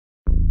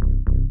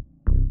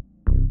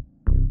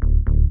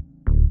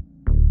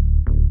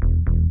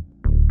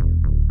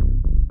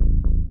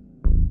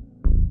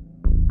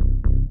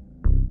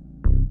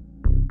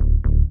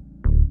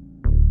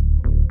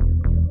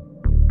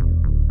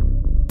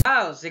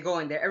How's it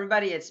going there,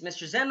 everybody? It's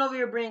Mr. Zen over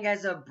here bringing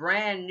us a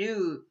brand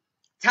new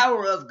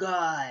Tower of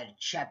God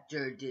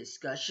chapter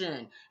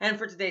discussion. And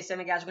for today's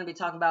segment, guys, we're going to be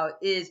talking about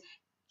is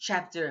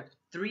chapter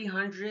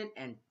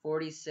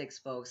 346,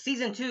 folks.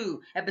 Season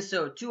 2,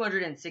 episode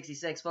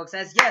 266, folks.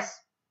 As yes,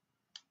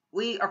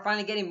 we are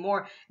finally getting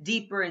more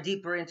deeper and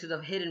deeper into the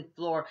hidden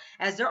floor,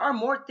 as there are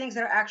more things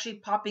that are actually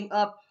popping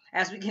up.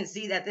 As we can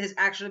see that this is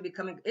actually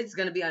becoming, it's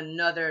going to be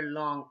another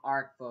long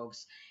arc,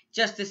 folks,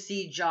 just to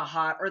see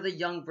Jihad, or the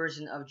young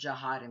version of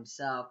Jihad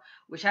himself,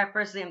 which I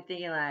personally am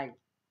thinking, like,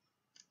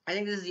 I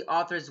think this is the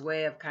author's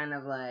way of kind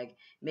of like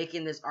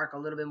making this arc a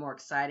little bit more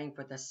exciting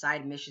for the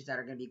side missions that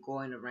are going to be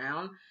going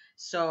around.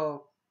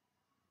 So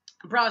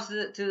props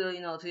to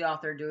the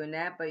author doing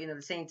that, but at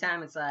the same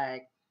time, it's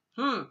like,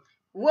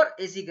 what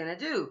is he gonna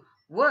do?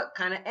 What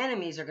kind of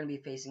enemies are gonna be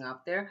facing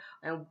up there?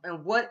 And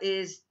why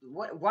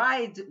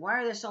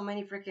are there so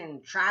many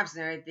freaking traps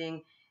and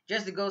everything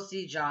just to go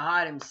see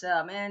Jihad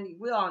himself? Man,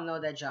 we all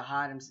know that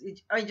Jihad himself,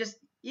 I mean, just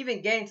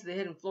even getting to the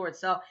hidden floor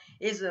itself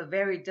is a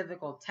very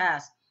difficult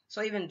task.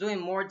 So even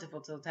doing more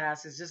difficult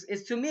tasks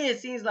it's to me,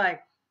 it seems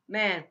like,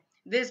 man,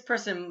 this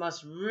person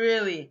must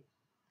really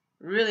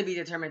be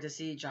determined to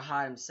see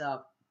Jihad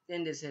himself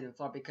in this hidden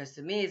floor, because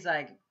to me it's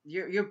like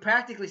you're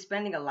practically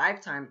spending a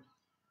lifetime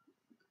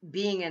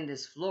being in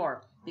this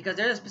floor. Because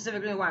there's a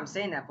specific reason why I'm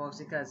saying that, folks,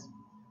 because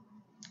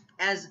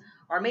as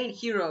our main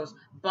heroes,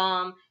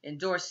 Baam and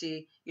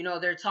Dorsey,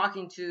 they're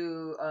talking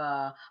to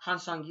Han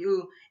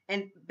Song-yu,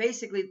 and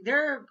basically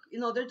they're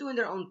doing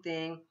their own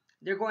thing.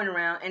 They're going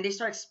around and they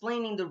start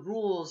explaining the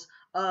rules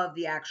of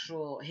the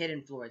actual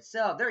hidden floor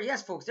itself.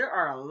 Yes, folks, there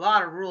are a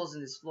lot of rules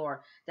in this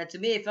floor that to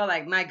me it felt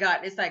like, my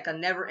God, it's like a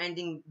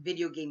never-ending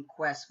video game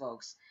quest,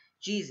 folks.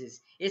 Jesus,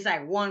 it's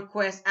like one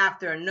quest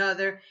after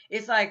another.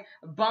 It's like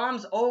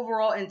Baam's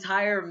overall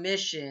entire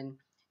mission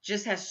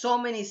just has so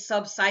many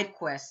sub-side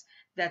quests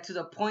that to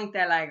the point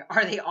that, like,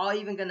 are they all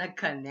even gonna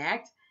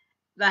connect?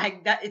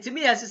 Like, that, to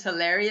me, that's just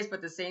hilarious, but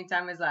at the same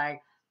time, it's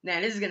like,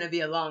 man, this is going to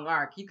be a long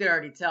arc. You could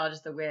already tell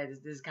just the way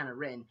that this is kind of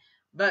written.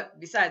 But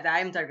besides that,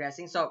 I'm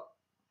digressing. So,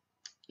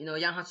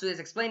 Yang Han-soo is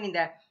explaining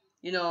that,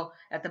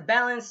 at the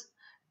balance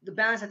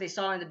that they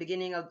saw in the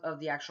beginning of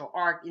the actual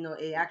arc,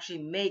 it actually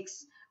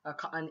makes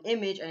an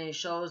image, and it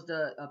shows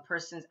a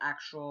person's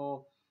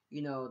actual,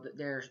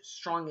 their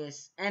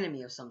strongest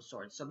enemy of some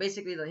sort. So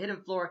basically, the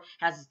hidden floor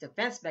has this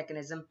defense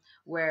mechanism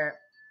where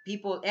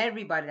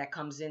everybody that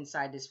comes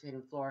inside this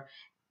hidden floor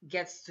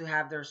gets to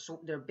have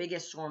their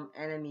biggest swarm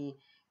enemy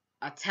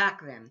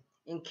attack them,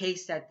 in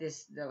case that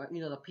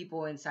the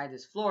people inside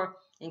this floor,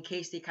 in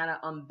case they kind of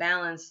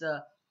unbalance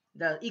the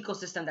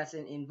ecosystem that's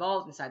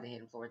involved inside the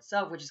hidden floor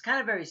itself, which is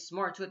kind of very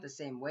smart too at the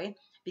same way,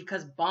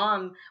 because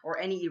Baam or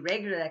any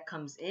irregular that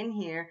comes in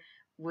here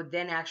would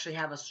then actually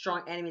have a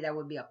strong enemy that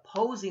would be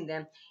opposing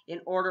them,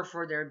 in order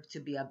for there to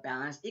be a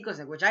balanced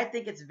ecosystem, which I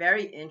think it's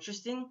very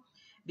interesting,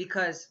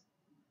 because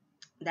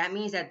that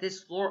means that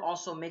this floor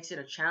also makes it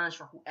a challenge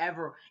for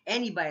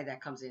anybody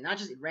that comes in, not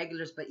just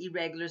irregulars, but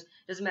irregulars,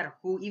 doesn't matter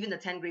who, even the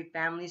 10 great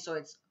families. So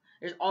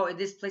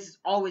this place is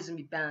always going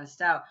to be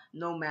balanced out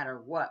no matter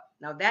what.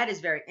 Now that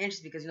is very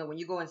interesting, because when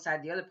you go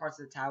inside the other parts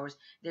of the towers,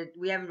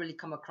 we haven't really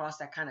come across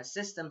that kind of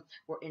system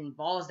where it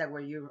involves that,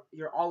 where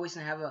you're always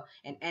going to have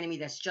an enemy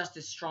that's just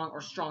as strong or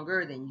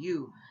stronger than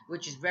you,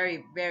 which is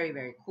very, very,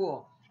 very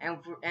cool. And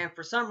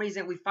for some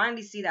reason, we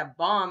finally see that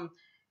Baam,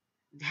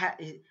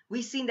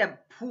 we've seen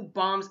that who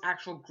Baam's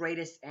actual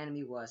greatest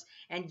enemy was.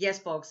 And yes,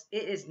 folks,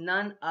 it is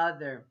none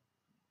other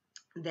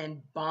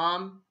than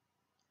Baam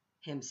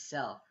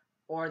himself,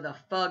 or the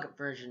thug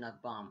version of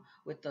Baam,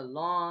 with the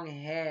long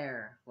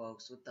hair,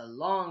 folks, with the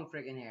long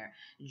friggin' hair.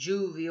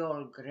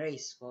 Jovial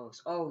Grace,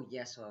 folks. Oh,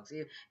 yes, folks.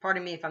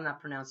 Pardon me if I'm not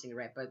pronouncing it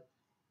right, but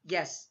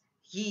yes,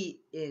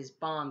 he is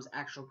Baam's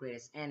actual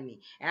greatest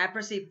enemy. And I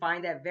personally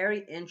find that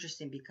very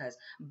interesting, because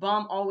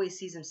Baam always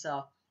sees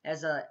himself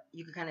as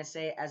you could kind of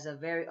say, as a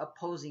very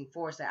opposing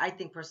force. That I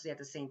think personally, at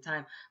the same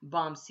time,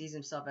 Baam sees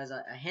himself as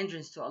a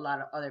hindrance to a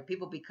lot of other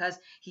people, because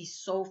he's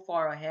so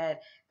far ahead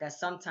that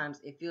sometimes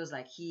it feels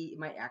like he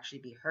might actually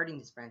be hurting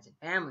his friends and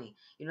family.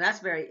 That's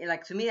very,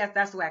 like, to me,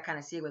 that's the way I kind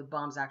of see it with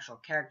Baam's actual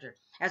character,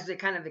 as they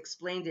kind of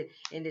explained it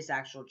in this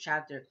actual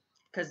chapter.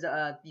 Because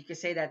you could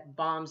say that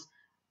Baam's,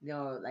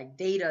 like,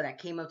 Data that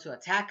came up to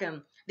attack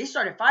him, they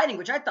started fighting,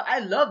 which I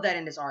love that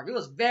in this arc. It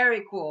was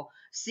very cool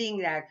seeing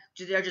that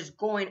they're just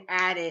going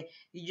at it.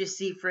 You just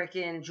see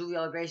freaking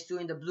Jovial Grace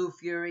doing the Blue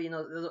Fury,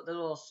 the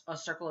little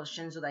circle of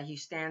Shinzo that he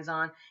stands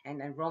on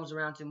and roams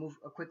around to move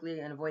quickly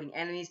and avoiding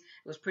enemies.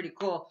 It was pretty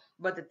cool.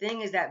 But the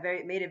thing is that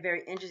made it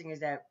very interesting is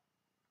that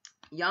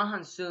Yang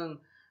Han-soo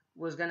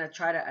was gonna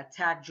try to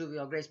attack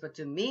Jovial Grace, but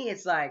to me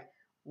it's like,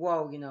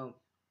 whoa,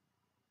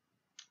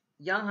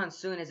 Yang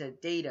Han-soo is a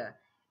Data.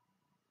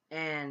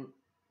 And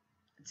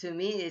to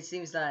me, it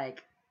seems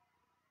like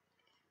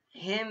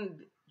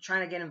him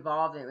trying to get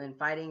involved in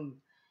fighting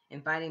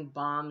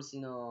Baam's,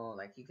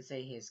 like you could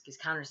say his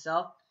counter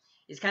self,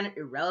 is kind of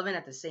irrelevant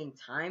at the same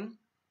time,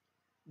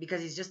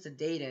 because he's just a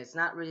Data. It's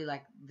not really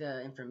like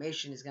the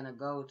information is gonna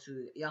go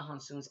to Yang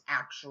Han-soo's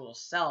actual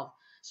self.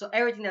 So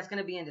everything that's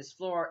gonna be in this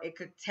floor, it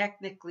could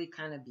technically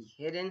kind of be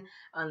hidden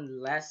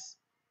unless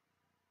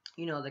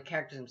the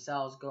characters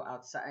themselves go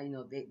outside.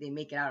 They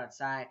make it out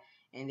outside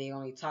and they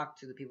only talk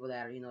to the people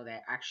that are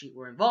that actually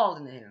were involved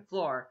in the hidden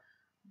floor.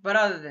 But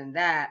other than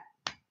that,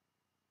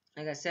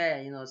 like I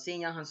said,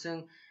 seeing Young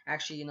Hansung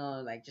actually,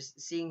 like just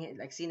seeing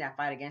that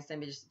fight against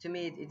them, it just to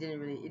me it didn't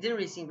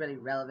really seem really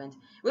relevant.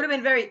 It would have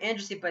been very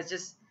interesting, but it's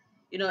just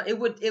it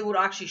would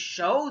actually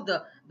show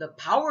the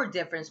power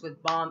difference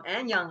with Baam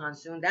and Young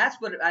Hansung. That's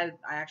what I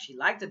actually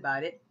liked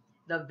about it,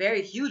 the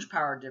very huge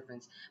power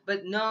difference.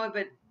 But no,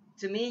 but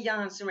to me, Young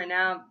Hansung right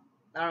now,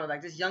 I don't know,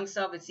 like this young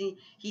self,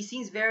 he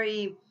seems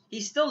very,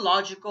 he's still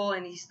logical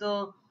and he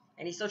still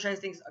tries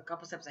things a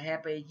couple steps ahead,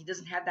 but he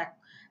doesn't have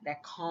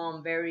that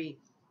calm, very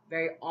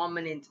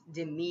ominous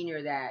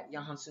demeanor that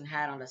Young Hansung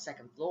had on the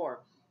second floor.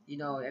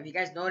 If you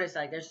guys notice,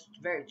 like there's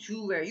very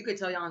you could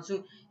tell Young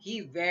Hansung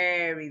he's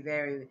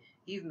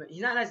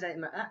not as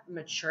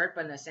matured,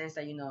 but in the sense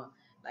that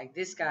like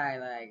this guy,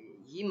 like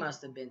he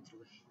must have been through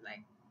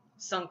like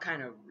some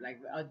kind of like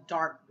a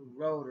dark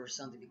road or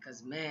something,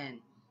 because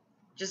man,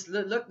 just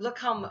look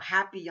how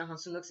happy Young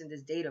Hansung looks in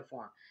this data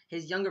form.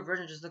 His younger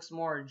version just looks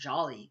more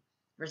jolly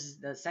versus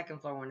the second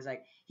floor one is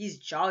like he's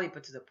jolly,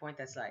 but to the point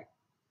that's like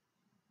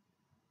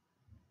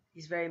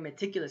he's very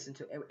meticulous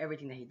into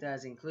everything that he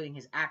does, including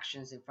his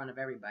actions in front of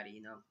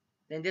everybody.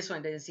 Then this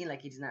one doesn't seem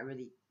like he's not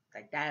really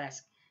like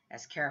that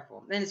as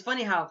careful. And it's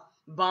funny how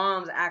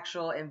Baam's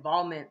actual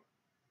involvement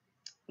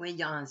with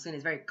Young Hansung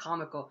is very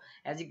comical,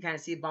 as you can kind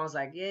of see Baam's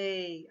like,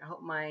 yay, I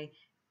hope my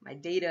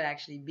data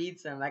actually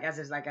beats him. Like as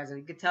if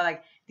you could tell,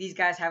 like these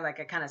guys have like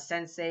a kind of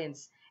sensei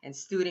and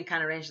student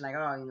kind of range, like,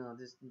 oh,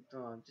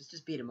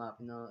 just beat him up,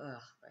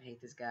 ugh, I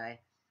hate this guy,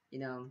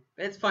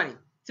 but it's funny.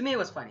 To me, it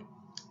was funny.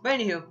 But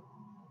anywho,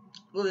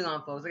 moving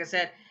on, folks. Like I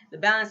said, the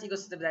balanced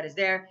ecosystem that is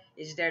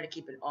just there to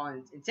keep it all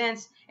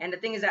intense. And the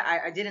thing is that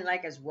I didn't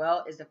like as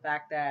well is the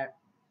fact that,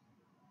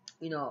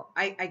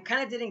 I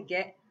kind of didn't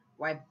get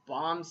why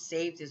Baam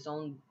saved his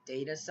own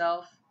data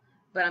self.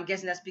 But I'm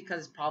guessing that's because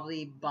it's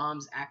probably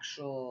Baam's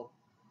actual,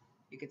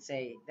 you could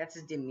say, that's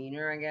his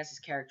demeanor, I guess, his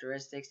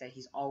characteristics, that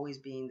he's always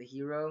being the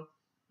hero,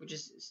 which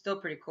is still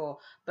pretty cool.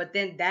 But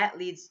then that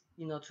leads,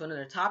 to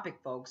another topic,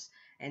 folks,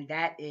 and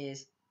that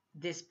is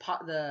this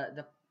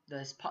the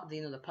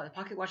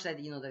pocket watch that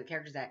the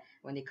characters that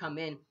when they come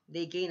in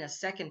they gain a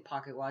second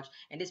pocket watch,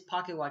 and this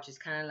pocket watch is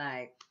kind of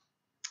like,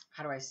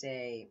 how do I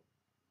say,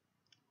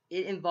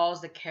 it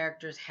involves the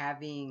characters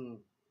having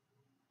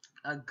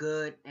a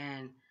good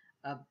and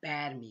a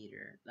bad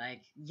meter.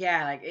 Like,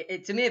 yeah, like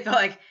it to me it felt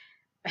like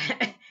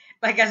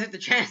like as if the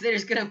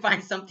translators couldn't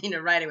find something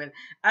to write it with.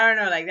 I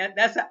don't know, like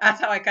that's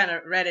how I kind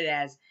of read it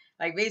as.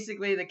 Like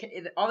basically,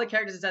 all the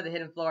characters inside the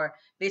hidden floor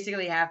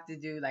basically have to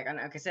do like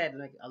I said,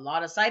 like a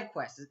lot of side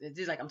quests. It's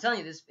just like I'm telling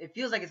you, this it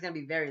feels like it's gonna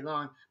be very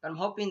long, but I'm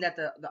hoping that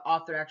the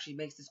author actually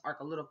makes this arc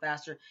a little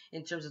faster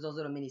in terms of those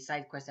little mini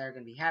side quests that are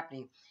gonna be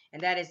happening.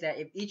 And that is that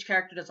if each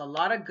character does a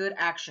lot of good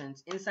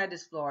actions inside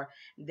this floor,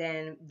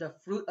 then the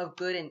fruit of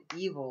good and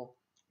evil,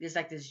 there's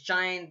like this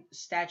giant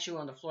statue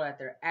on the floor that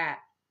they're at,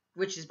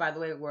 which is by the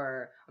way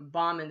where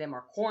Baam and them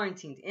are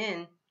quarantined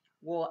in.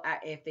 Will,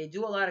 if they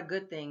do a lot of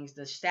good things,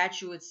 the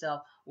statue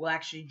itself will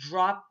actually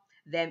drop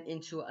them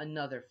into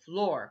another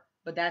floor.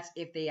 But that's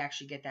if they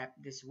actually get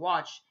this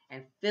watch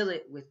and fill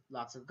it with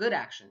lots of good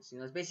actions.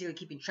 It's basically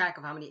keeping track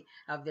of how many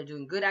of they're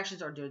doing good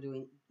actions or they're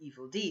doing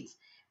evil deeds.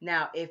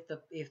 Now, if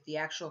the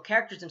actual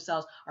characters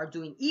themselves are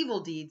doing evil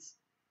deeds,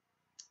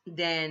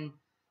 then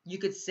you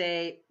could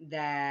say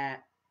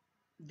that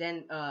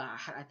then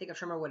I think I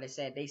remember what they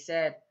said. They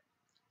said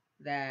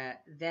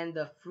that then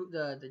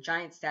the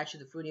giant statue,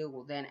 the fruit eagle,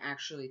 will then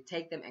actually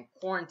take them and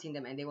quarantine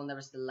them, and they will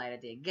never see the light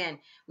of day again,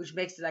 which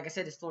makes it, like I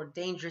said, this floor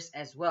dangerous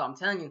as well. I'm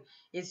telling you,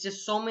 it's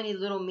just so many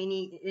little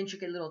mini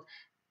intricate little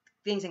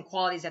things and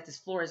qualities that this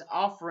floor is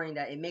offering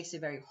that it makes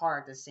it very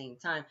hard at the same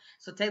time.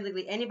 So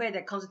technically, anybody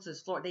that comes into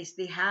this floor,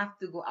 they have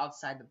to go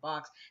outside the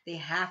box. They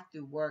have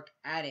to work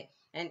at it.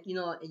 And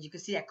you can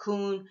see that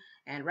Kun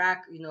and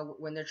Rak,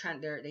 when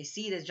they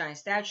see this giant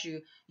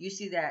statue, you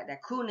see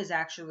that Kun is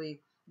actually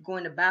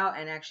going about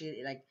and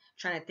actually like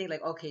trying to think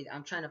like, okay,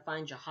 I'm trying to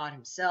find Jihad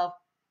himself.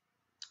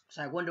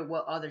 So I wonder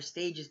what other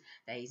stages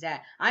that he's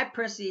at. I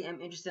personally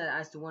am interested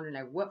as to wondering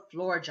like what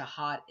floor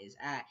Jihad is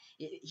at.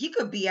 He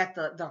could be at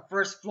the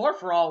first floor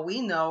for all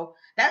we know.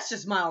 That's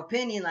just my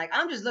opinion. Like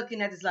I'm just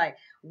looking at this like,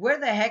 where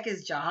the heck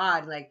is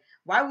Jihad? Like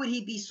why would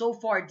he be so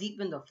far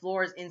deep in the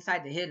floors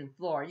inside the hidden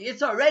floor?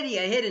 It's already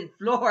a hidden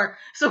floor,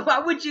 so why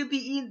would you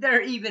be in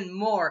there even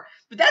more?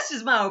 But that's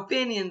just my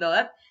opinion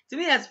though. To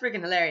me that's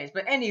freaking hilarious.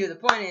 But anyway, the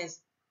point is,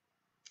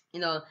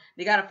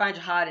 they gotta find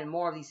Jihad in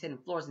more of these hidden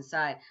floors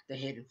inside the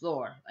hidden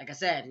floor. Like I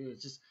said,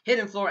 it's just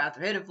hidden floor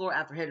after hidden floor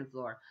after hidden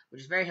floor,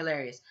 which is very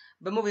hilarious.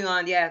 But moving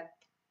on, yeah.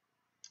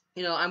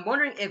 I'm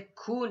wondering if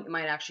Kun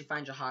might actually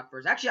find Jihad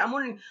first. Actually, I'm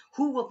wondering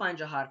who will find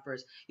Jihad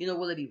first.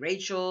 Will it be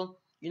Rachel?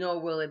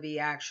 Will it be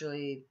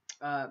actually,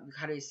 how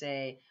do you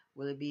say,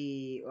 will it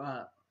be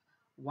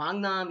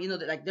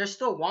Wangnam, like there's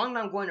still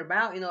Wangnam going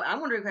about. I'm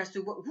wondering as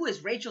to who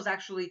is Rachel's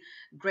actually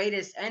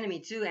greatest enemy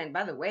too. And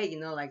by the way,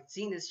 like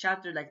seeing this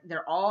chapter, like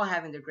they're all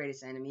having their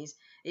greatest enemies.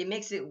 It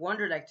makes it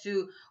wonder, like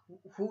too,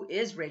 who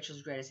is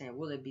Rachel's greatest enemy?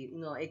 Will it be,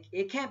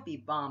 it can't be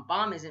Baam.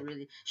 Baam isn't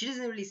really, she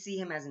doesn't really see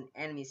him as an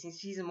enemy. Since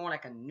she's more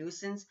like a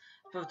nuisance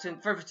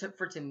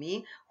to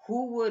me.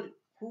 Who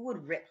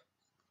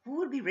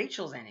would be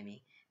Rachel's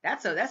enemy?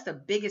 That's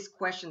the biggest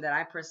question that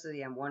I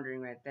personally am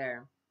wondering right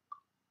there.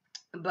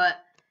 But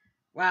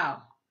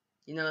wow,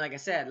 like I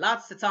said,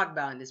 lots to talk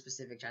about in this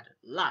specific chapter.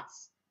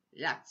 Lots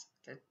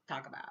to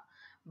talk about.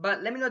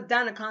 But let me know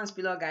down in the comments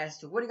below, guys,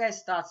 to what are you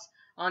guys' thoughts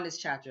on this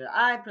chapter.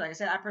 Like I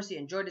said, I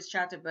personally enjoyed this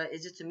chapter, but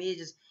it's just, to me,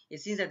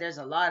 it seems that there's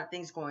a lot of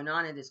things going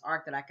on in this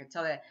arc that I could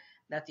tell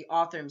that the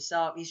author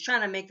himself, he's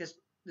trying to make this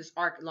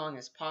arc long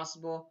as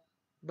possible,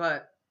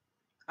 but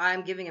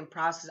I'm giving him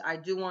props because I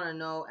do want to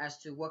know as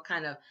to what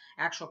kind of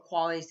actual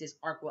qualities this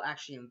arc will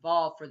actually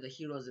involve for the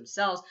heroes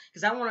themselves.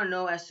 Because I want to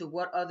know as to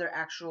what other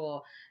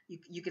actual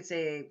you could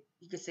say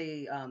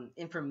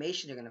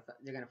information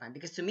they're gonna find.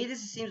 Because to me this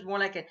seems more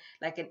like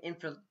an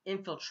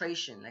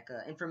infiltration, like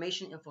a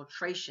information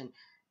infiltration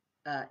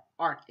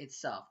arc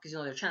itself. Because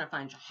they're trying to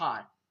find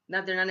Jihad.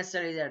 They're not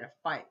necessarily there to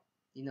fight.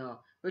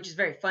 Which is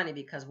very funny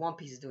because One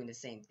Piece is doing the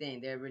same thing.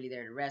 They're really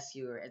there to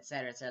rescue, or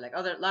etc. etc. Like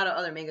a lot of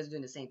other mangas are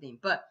doing the same thing,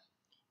 but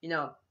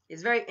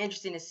it's very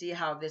interesting to see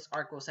how this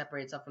arc will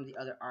separate itself from the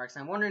other arcs.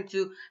 I'm wondering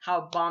too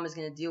how Baam is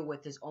going to deal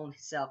with his own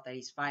self that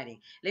he's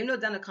fighting. Let me know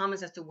down in the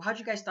comments as to how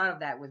you guys thought of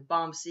that, with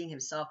Baam seeing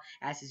himself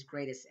as his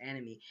greatest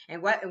enemy.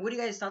 And what are you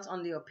guys' thoughts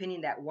on the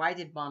opinion that why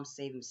did Baam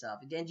save himself?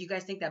 And do you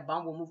guys think that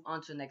Baam will move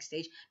on to the next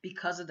stage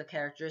because of the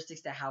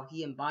characteristics that how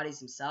he embodies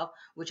himself,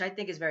 which I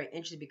think is very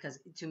interesting, because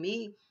to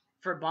me,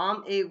 for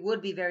Baam, it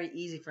would be very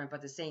easy for him, but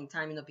at the same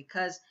time,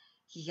 because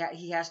he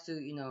has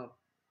to,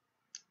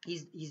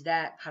 he's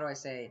that, how do I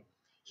say,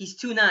 he's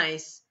too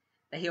nice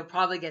that he'll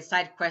probably get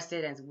side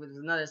quested and with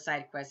another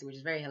side quest, which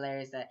is very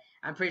hilarious. That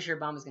I'm pretty sure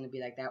Baam is going to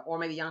be like that, or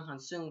maybe Yang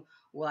Han-sung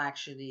will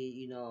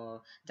actually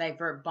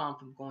divert Baam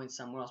from going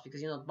somewhere else,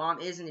 because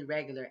Baam is an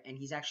irregular and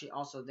he's actually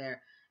also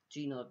there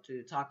to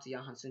to talk to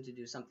Yang Han-sung to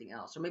do something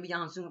else, or maybe Yang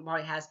Han-sung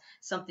probably has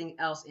something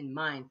else in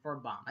mind for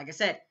Baam. Like I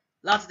said,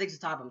 lots of things to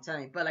talk about, I'm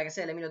telling you. But like I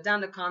said, let me know down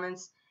in the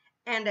comments.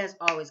 And as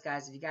always,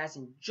 guys, if you guys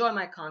enjoy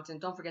my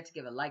content, don't forget to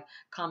give a like,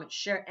 comment,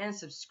 share, and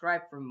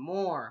subscribe for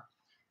more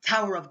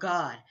Tower of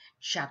God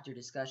chapter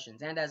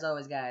discussions. And as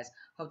always, guys,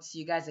 hope to see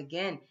you guys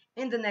again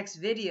in the next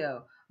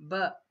video.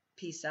 But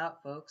peace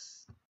out,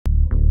 folks.